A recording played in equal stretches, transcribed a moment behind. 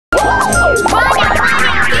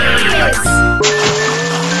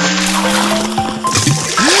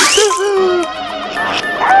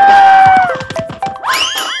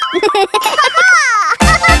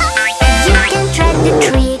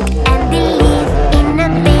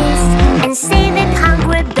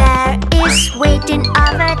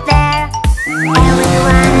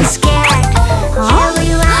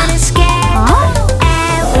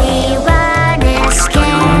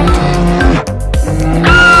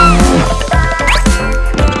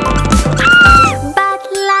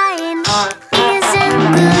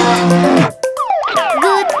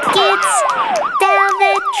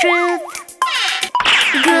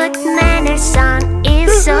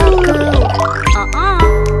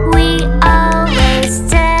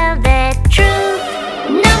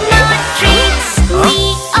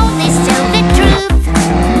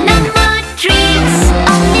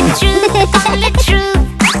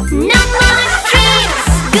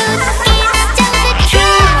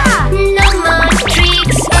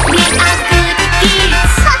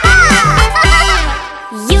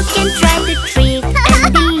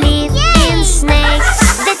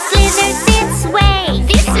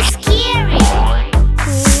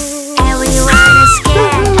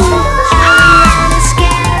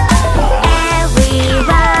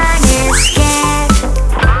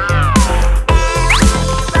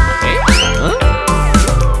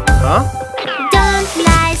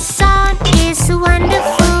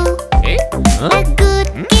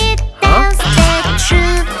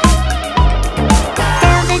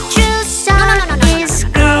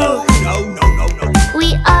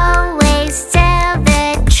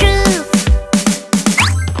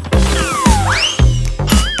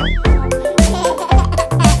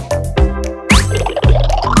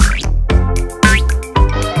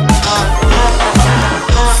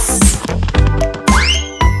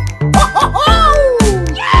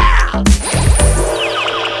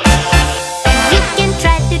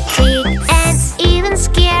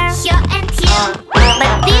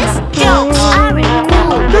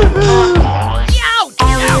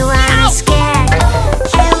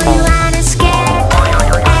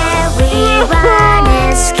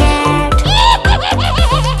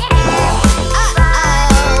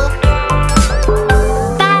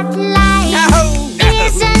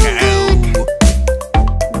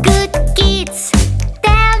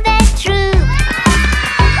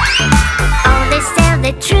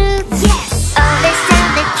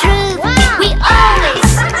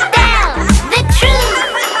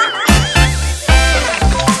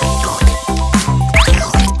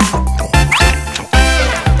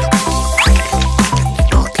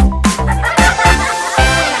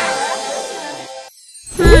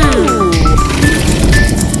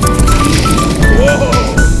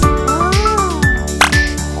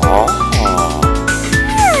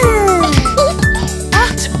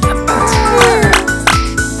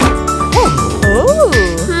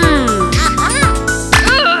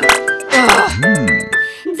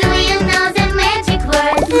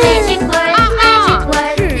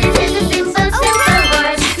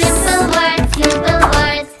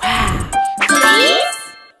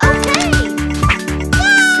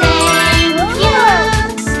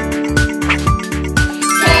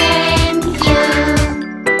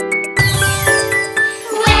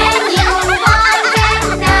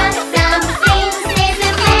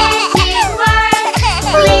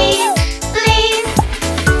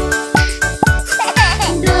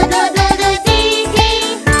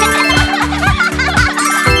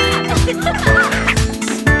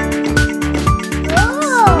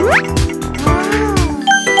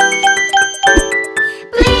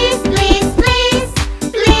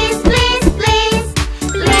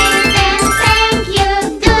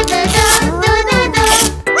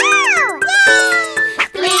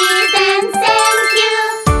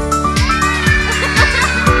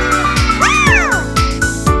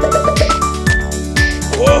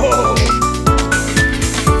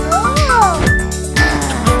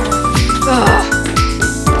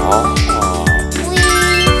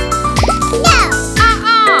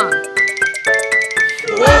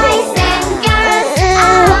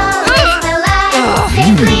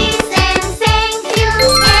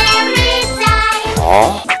Please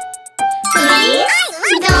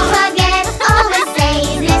don't forget, always say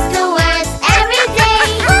these two words every day.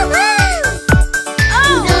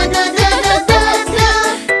 Do do do do do do.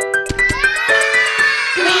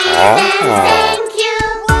 Please and thank you.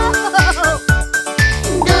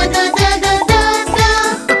 Do do do do do do.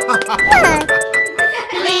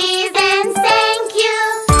 Please and thank you.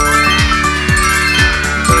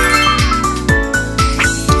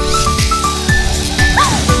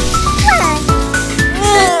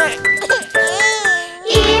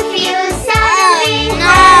 If you suddenly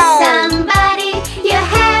hurt somebody, you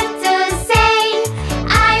have to say,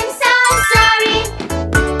 I'm so sorry.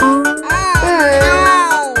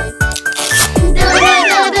 Do do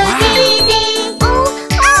do do dee dee.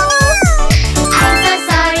 I'm so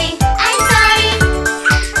sorry, I'm sorry.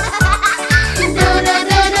 Do do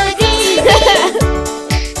do do dee dee.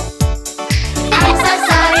 I'm so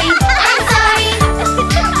sorry, I'm sorry.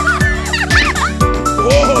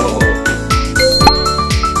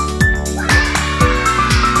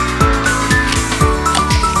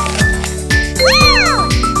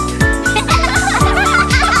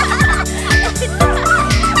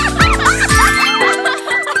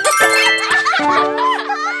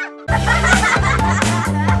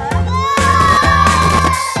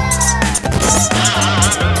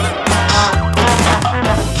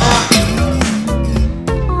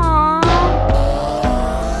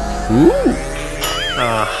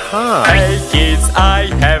 Hey kids, I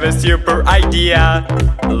have a super idea.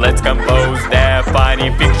 Let's compose the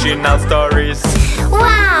funny fictional stories.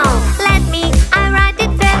 Wow, let me, I write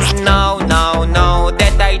it first. No, no, no,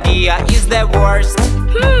 that idea is the worst.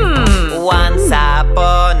 Once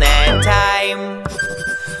upon a time.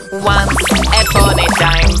 Once upon a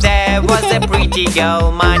time, there was a pretty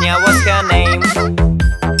girl. Mania was her name.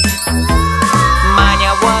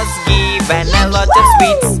 Mania was given a lot of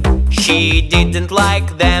sweets. She didn't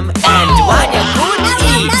like them, and Vania could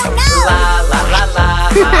eat. La la la la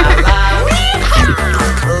la la.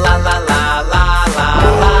 La la la la la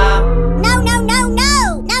la. No, no, no, no,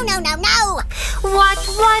 no, no, no, no. What,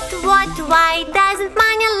 why doesn't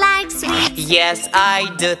Mania like sweets? Yes, I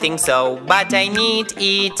do think so, but I need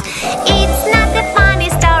it. It's not a funny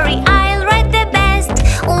story, I'll write the best.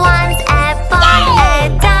 Once upon a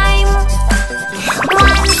time.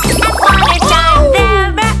 Once upon a time, there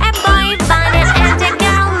were a boy, Vania, and a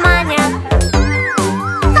girl, Mania.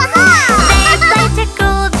 They played a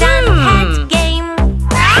cool down head game.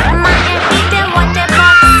 Mania hit the water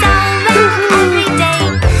box so well every day.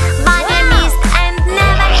 Vania missed and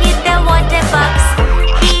never hit the water box.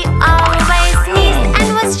 He always missed and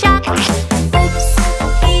was shocked. Oops,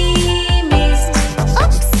 he missed.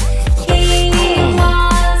 Oops, he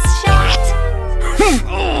was shocked.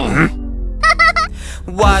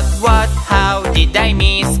 What, how did I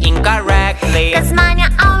miss incorrectly? 'Cause Mania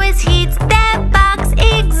always hits the box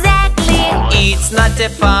exactly. It's not a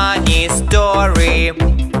funny story.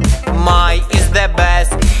 My is the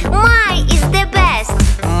best. My is the best.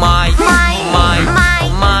 My.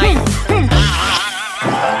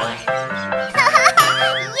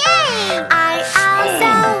 Yay! I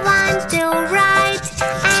also want to write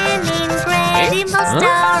an incredible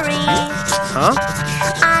story. Huh?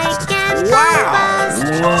 I can compose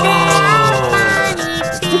funny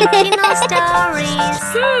fictional stories.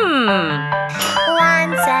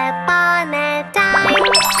 Once upon a time,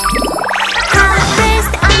 color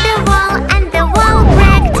pressed on the wall and the wall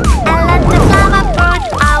cracked. A lot of lava poured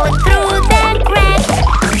out through the crack.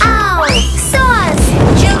 Oh, sauce!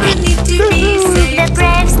 Children need to be safe. The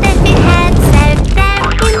brave Steffi had saved them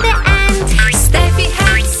in the end. Steffi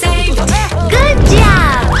had saved. Good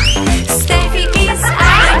job! Steffi is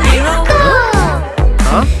our hero. Cool!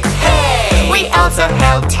 Huh? Hey! We also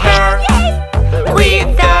helped her. We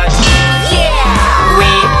thought, Yeah!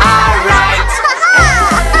 we are right.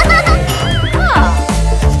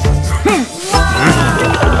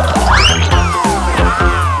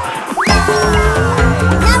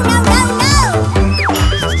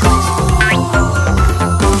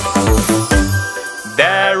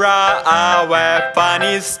 There are our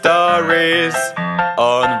funny stories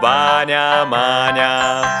on Vania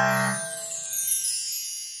Mania.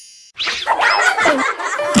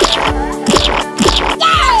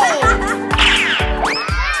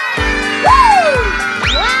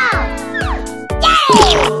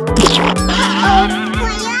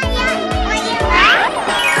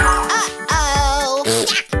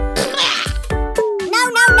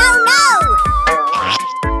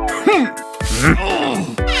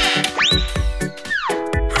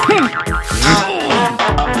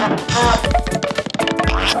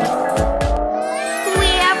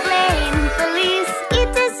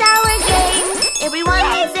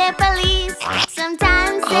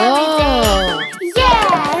 every day.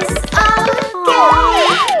 Yes, okay.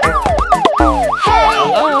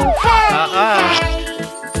 Hey,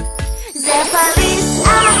 the police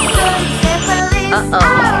are good, the police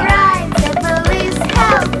are right, the police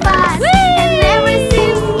help us, and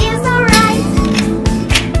everything is alright.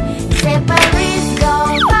 The police go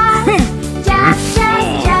fast, just.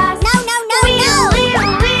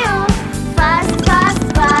 Wheel, fast, fast,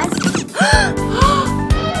 fast.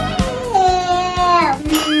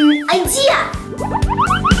 Idea!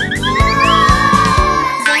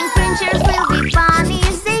 Zinc printers will be funny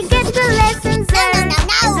if they get good lessons there. And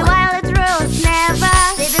the violet rose never,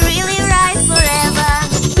 they'd really rise forever.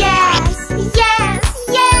 Yes, yes,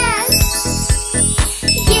 yes.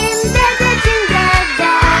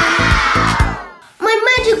 Din-da-da-din-da-da. My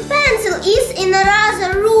magic pencil is in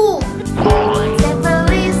another room. The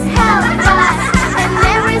police help us, and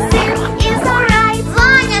everything is alright.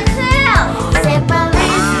 Vania, help! The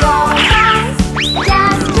police go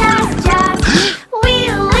fast, just.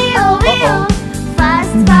 Wheel,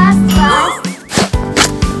 fast, fast, fast.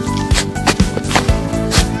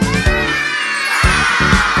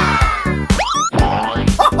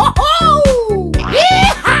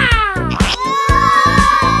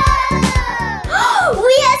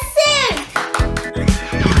 We are saved!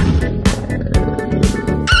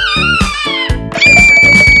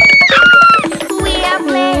 We are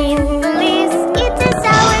playing police, it is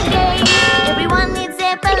our game. Everyone needs a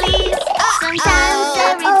police, sometimes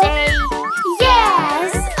every day.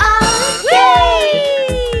 Yes, okay.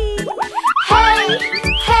 Hey.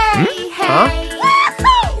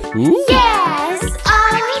 Yes, okay.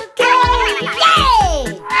 Hey.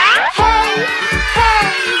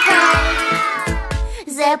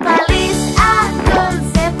 The police are good,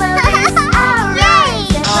 the police are right,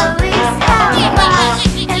 the police help us,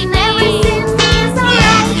 and everything is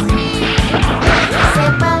alright. The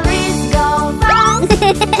police go fast,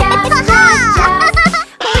 just.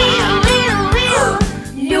 Wheel.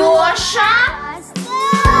 Лёша!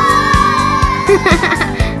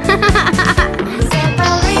 The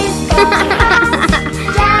police go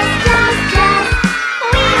fast, just.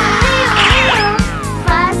 Wheel.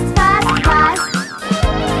 Fast, fast, fast.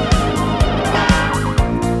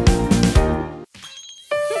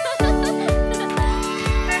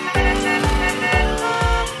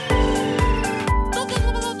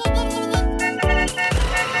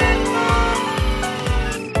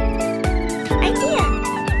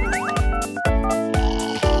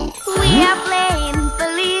 We are playing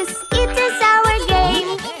police, it is our game.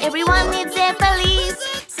 Everyone needs a police,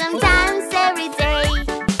 sometimes every day.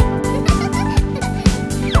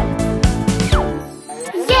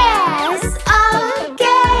 Yes,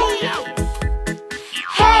 okay.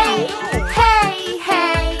 Hey.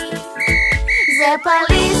 The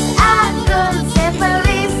police are good, the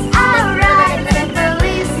police are right, the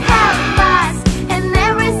police help us, and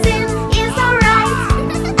everything is alright.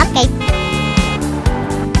 Okay.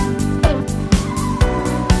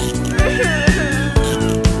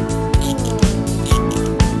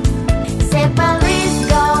 The police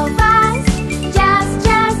go fast,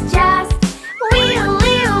 just. Wheel.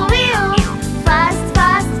 Fast,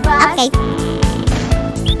 fast, fast. Okay.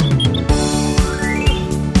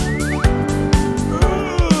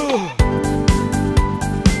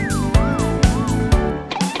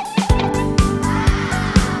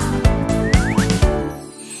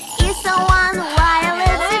 It's a one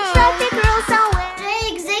wireless, the traffic rules somewhere.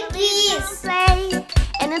 Take the keys. Play,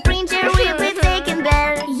 and the printer will be taken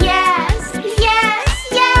there. Yes.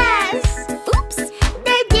 Oops.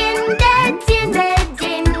 Da-din.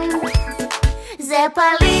 The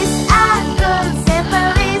police are good, the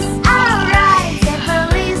police are right, the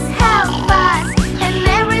police help us, and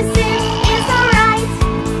everything is alright.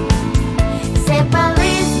 The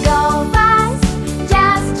police go fast,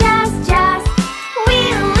 just.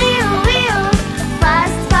 Wheel.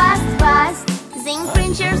 Fast, fast, fast. Zinc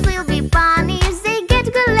printers will be funny if they get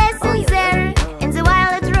good lessons there. And the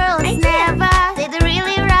violet rules never, they'd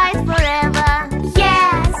really rise forever.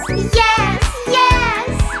 Yes.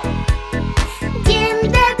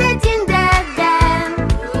 Din-da-da-din-da-da.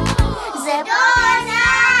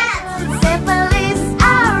 The police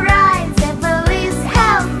are right, the police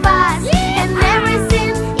help us, and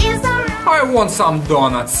everything is alright. I want some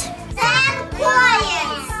donuts. And quiet.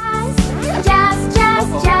 Just.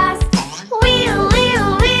 Wheel.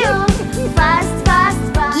 Fast, fast,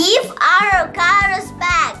 fast. Give our cars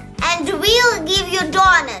back, and we'll give you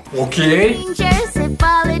donuts. Okay. Strangers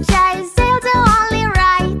apologize, they'll do only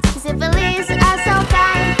right. The police are so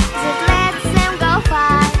kind, that lets them go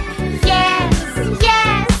far. Yes.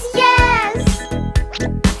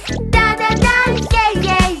 Da-da-da,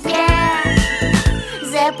 yeah.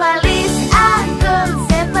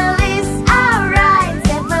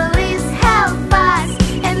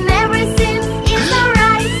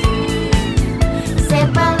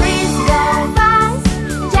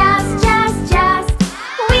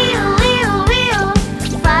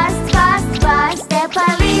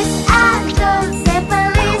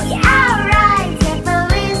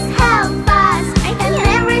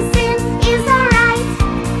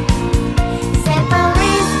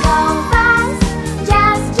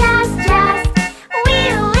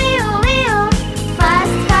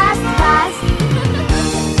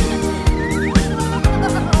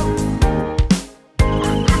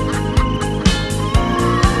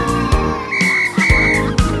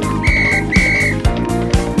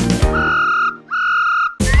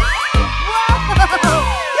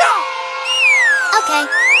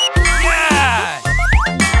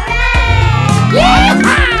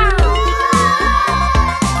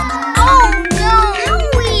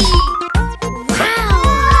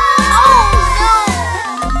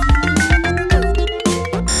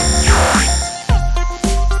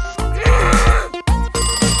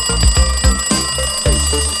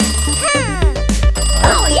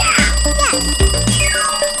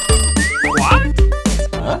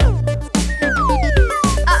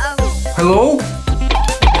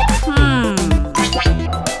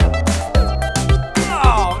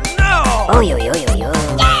 When we are really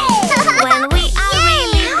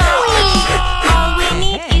hot, all we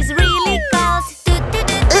need is really cold.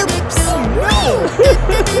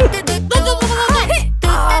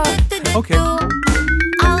 Okay.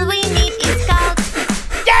 All we need is cold.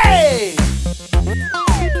 Yay!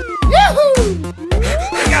 Yahoo!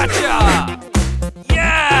 Gotcha!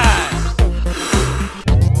 Yes!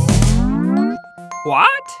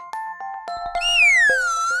 What?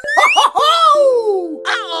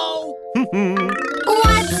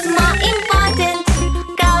 What's more important?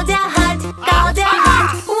 Cold or hot? Cold or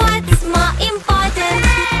hot? What's more important?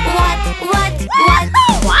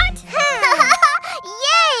 What?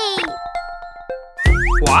 Yay!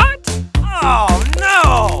 What? Oh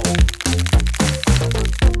no!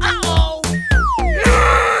 Uh-oh!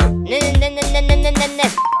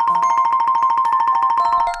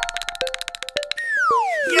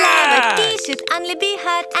 Flavored tea should only be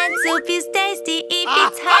hot, and soup is tasty if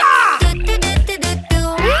it's hot.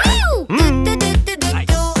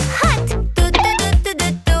 Hot.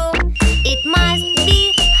 It must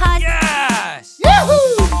be hot. Yes!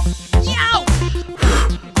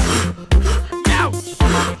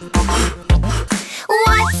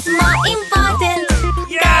 What's more important?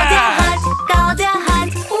 Cold or hot? Cold or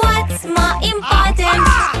hot? What's more important?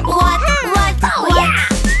 What?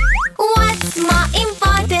 What's more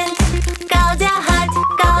important? Cold or hot?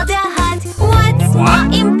 Cold or hot? What's more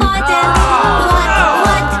important?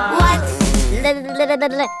 What?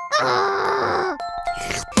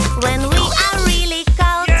 When we are really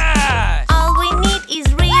cold, Yes! all we need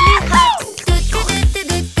is really hot.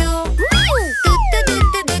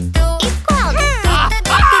 It's cold.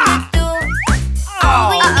 All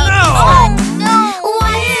we need is hot.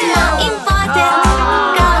 What's more important?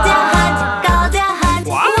 Cold or hot? Cold or hot?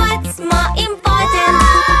 What? What's more important?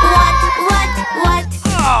 What?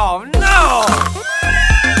 Oh no!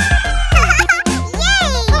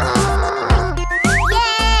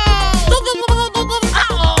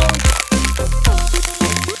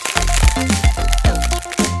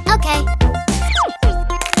 Okay.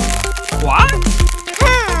 What?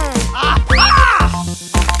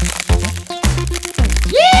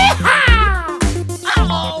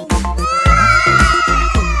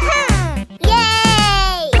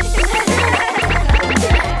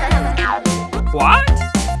 What?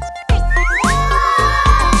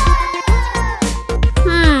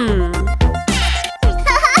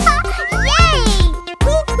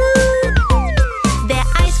 The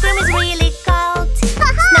ice cream is really cold.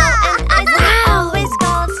 Snow and ice are always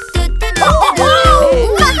cold.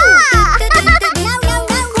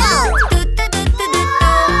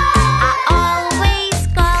 Are always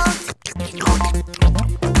cold.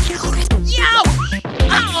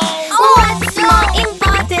 What's more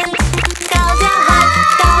important? Cold or hot?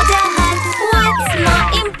 Cold or hot? What's more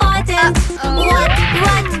important?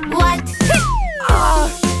 What?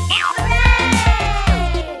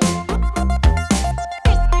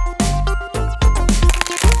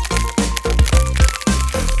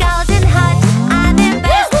 Cold and hot are the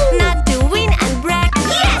best. Not to win and brag.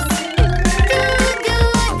 Yes!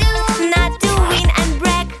 Not to win and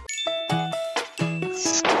brag.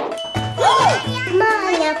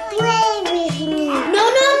 Maya, play with me. No,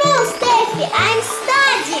 Steffi, I'm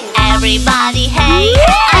studying. Everybody, hey!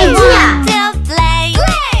 I Idea. want to play.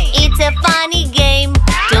 It's a funny game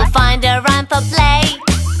to find a rhyme for play.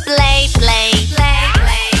 Play.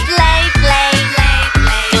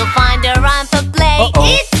 To find a rhyme for play. Uh-oh.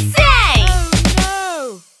 It's say.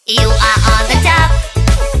 You are on the top.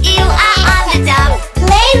 You are on the top.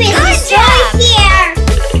 Play with Good me job. right here.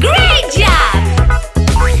 Great job.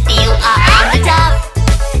 You are on the top.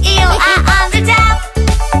 You are on the top.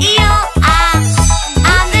 You are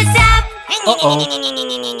on the top. Uh-oh.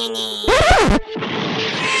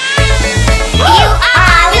 You are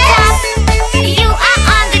on the top. You are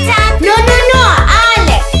on the top. No,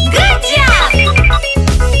 Alex. Good job.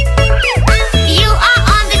 You are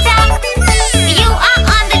on the top. You are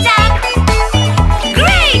on the top.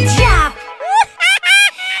 Great job.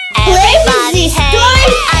 Play with Everybody, this hey, toy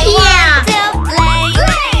I here. want to play.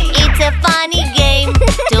 It's a funny game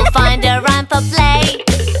to find a rhyme for play.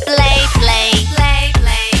 Play.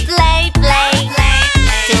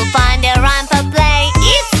 To find a rhyme for play.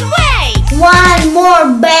 It's way. One more,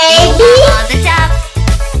 You baby. are on the top.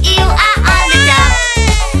 You are on the top.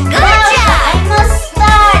 Good I job. must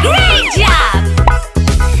start. Great job.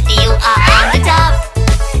 You are on the top.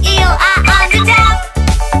 You are on the top.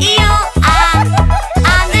 You are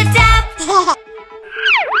on the top.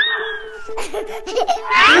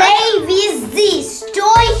 Play with this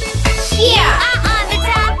toy You here. are on the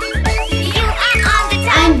top. You are on the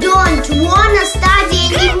top. I don't wanna study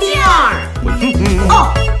Good anymore.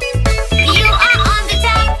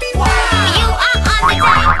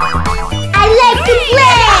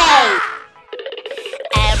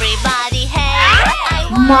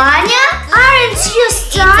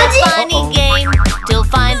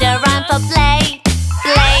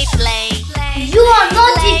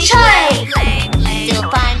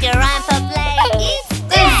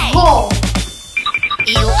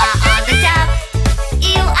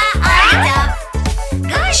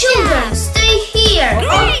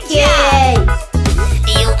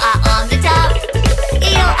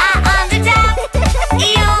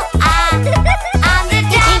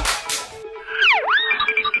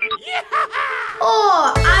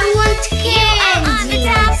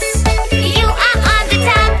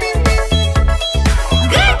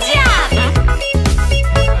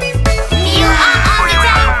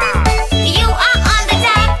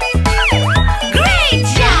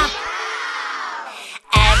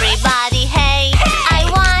 Everybody, hey, I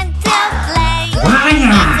want to play.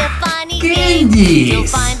 Vania! It's a funny game Candies! to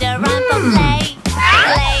find a run for play.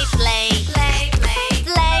 Play, play, play, play,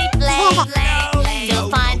 play, play, play. To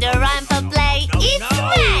find a run for play, it's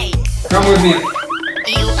right. Come with me.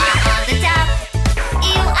 You are on the top.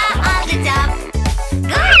 You are on the top.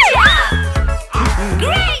 Good job.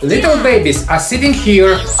 Great. Little babies are sitting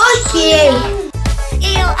here. Okay.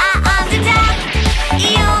 You are on the top.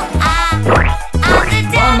 You are on the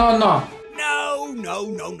top. No, no, no. No, no,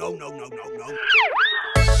 no, no, no, no, no, no.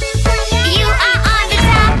 You are on the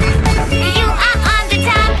top. You are on the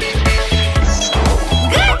top.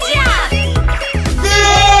 Good job.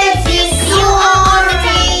 This is You are on the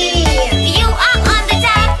top. You are on the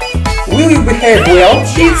top. Will you behave well,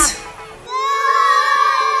 kids?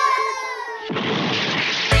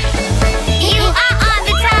 You are on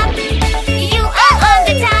the top. You are on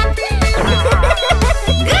the top.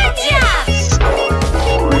 Good job.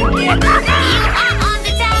 You are on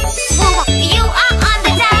the top. You are on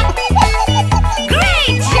the top.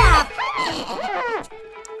 Great job.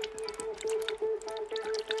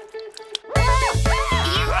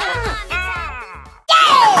 You are on the top.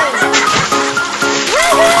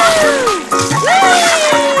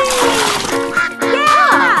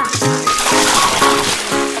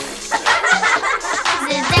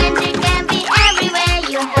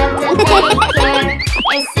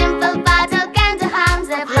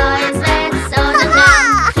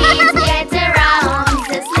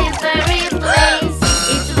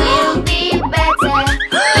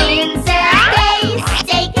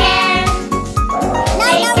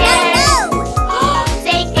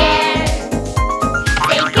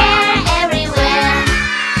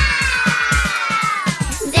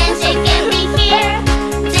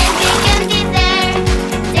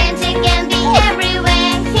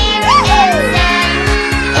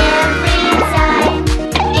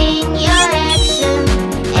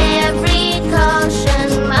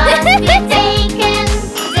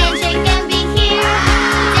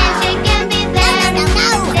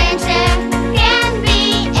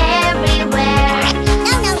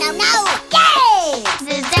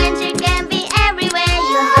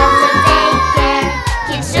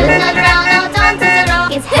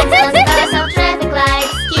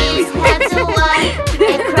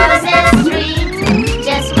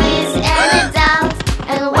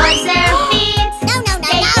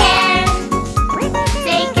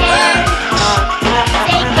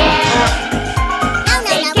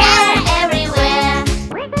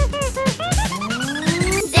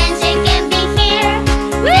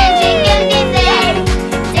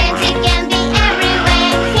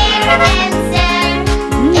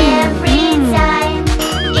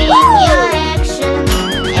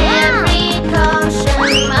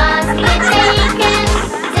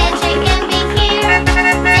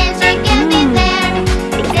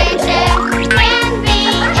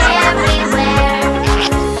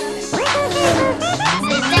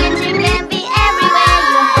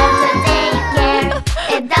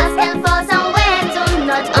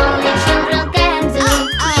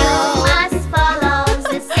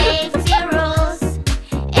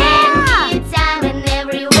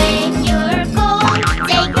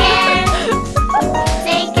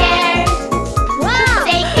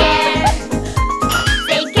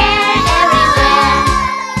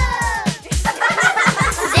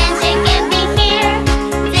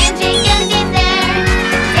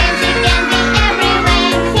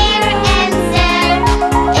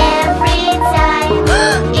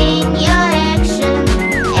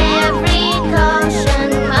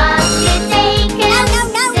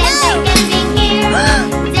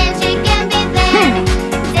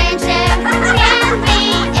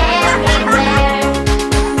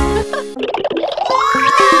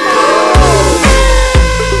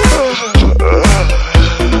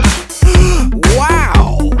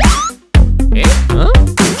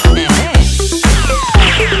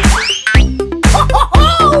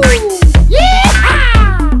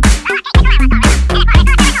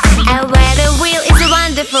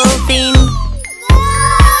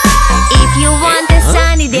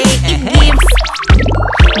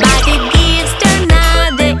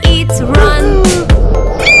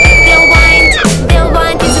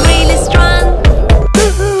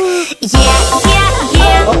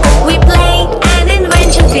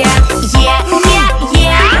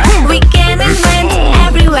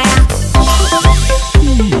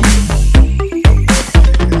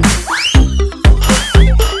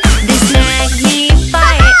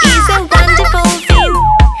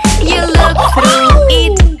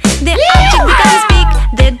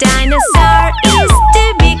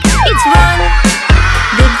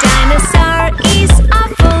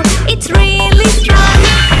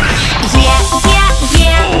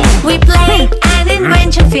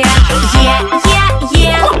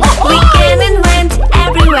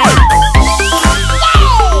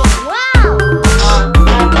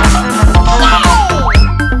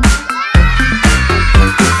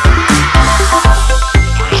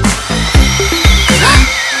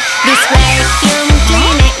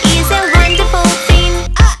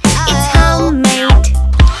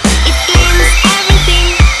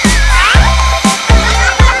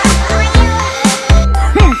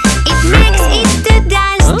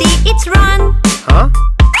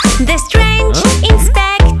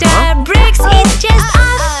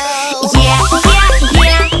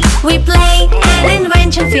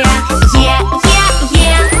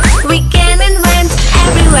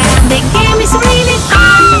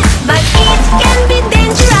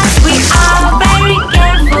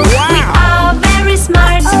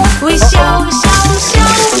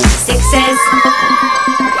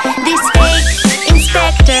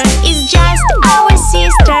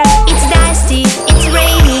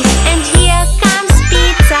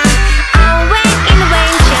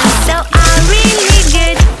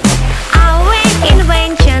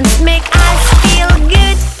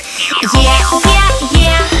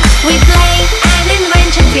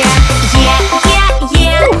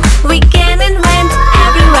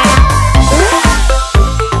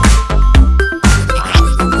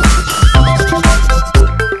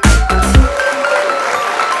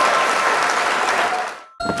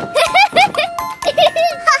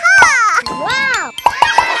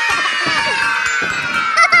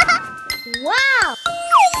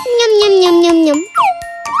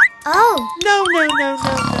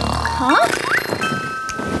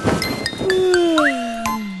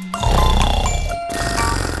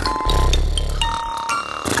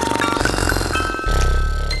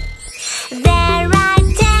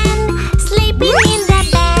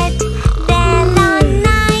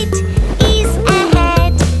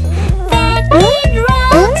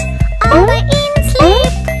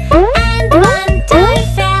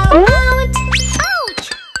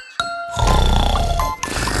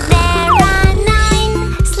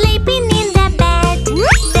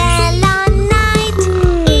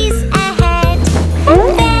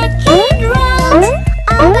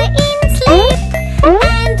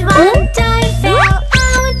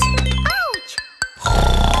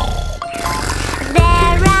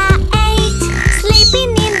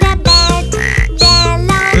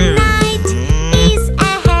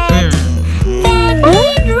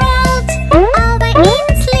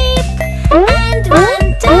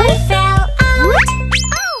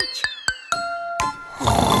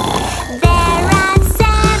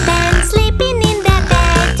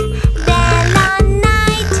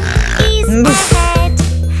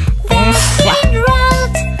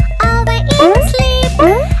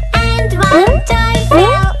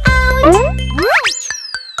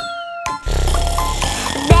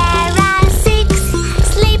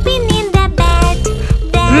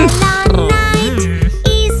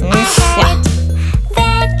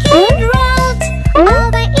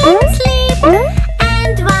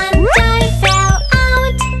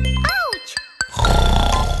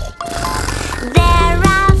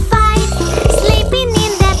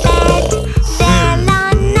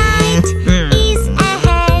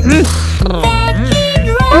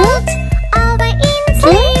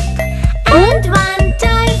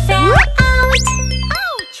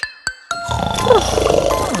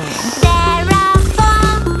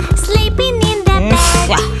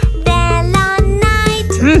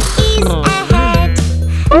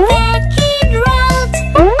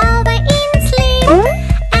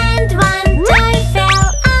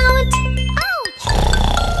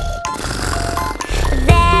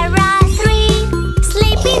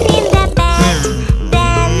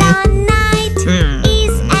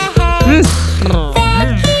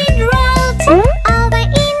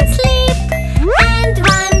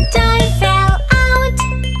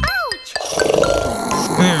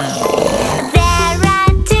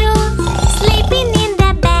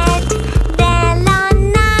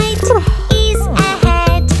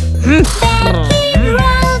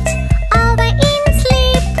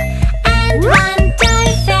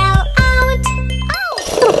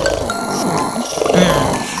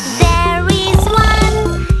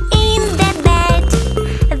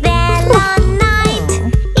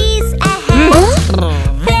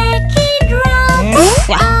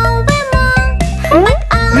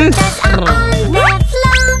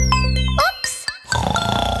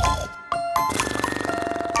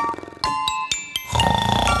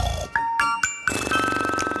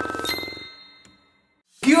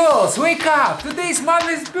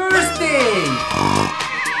 birthday!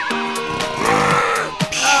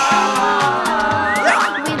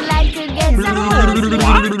 We'd like to get some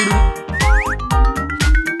coffee.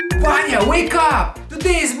 Vania, wake up!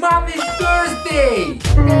 Today is Mommy's birthday!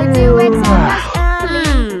 Good